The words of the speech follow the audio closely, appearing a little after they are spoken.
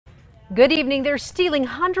Good evening. They're stealing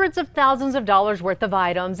hundreds of thousands of dollars worth of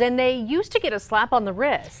items, and they used to get a slap on the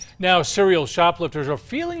wrist. Now, serial shoplifters are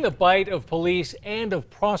feeling the bite of police and of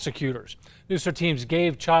prosecutors. News 13's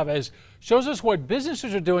Gabe Chavez shows us what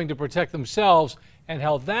businesses are doing to protect themselves and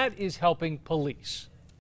how that is helping police.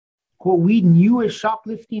 What we knew as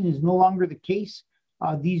shoplifting is no longer the case.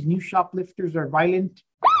 These new shoplifters are violent.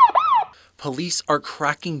 Police are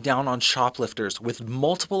cracking down on shoplifters with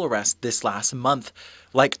multiple arrests this last month,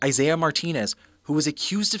 like Isaiah Martinez, who was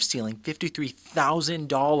accused of stealing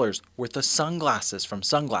 $53,000 worth of sunglasses from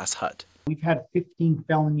Sunglass Hut. We've had 15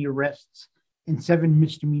 felony arrests and 7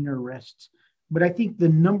 misdemeanor arrests. But I think the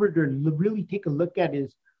number to really take a look at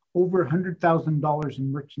is over $100,000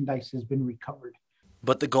 in merchandise has been recovered.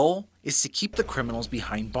 But the goal is to keep the criminals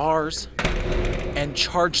behind bars and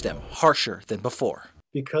charge them harsher than before.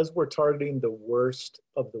 Because we're targeting the worst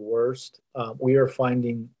of the worst, we are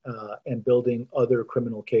finding and building other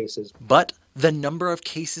criminal cases. But the number of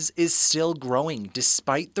cases is still growing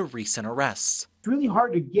despite the recent arrests. It's really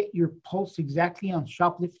hard to get your pulse exactly on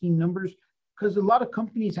shoplifting numbers because a lot of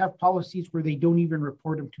companies have policies where they don't even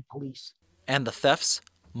report them to police. And the thefts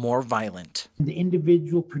more violent. The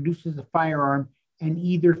individual produces a firearm and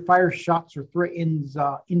either fires shots or threatens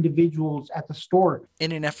individuals at the store.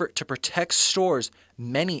 In an effort to protect stores,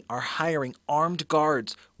 many are hiring armed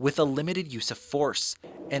guards with a limited use of force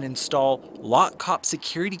and install lock cop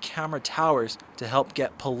security camera towers to help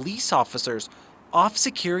get police officers off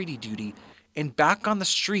security duty and back on the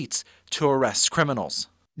streets to arrest criminals.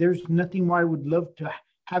 There's nothing more I would love to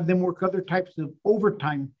have them work other types of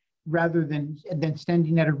overtime rather than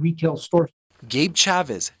standing at a retail store. Gabe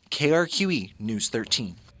Chavez, KRQE News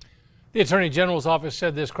 13. The Attorney General's office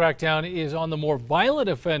said this crackdown is on the more violent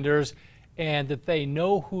offenders and that they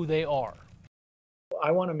know who they are.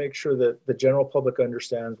 I want to make sure that the general public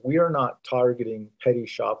understands we are not targeting petty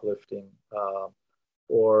shoplifting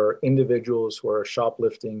or individuals who are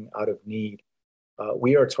shoplifting out of need.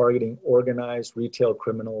 We are targeting organized retail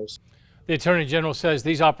criminals. The Attorney General says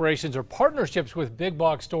these operations are partnerships with big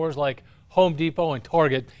box stores like Home Depot and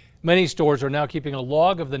Target. Many stores are now keeping a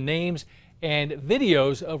log of the names and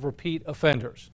videos of repeat offenders.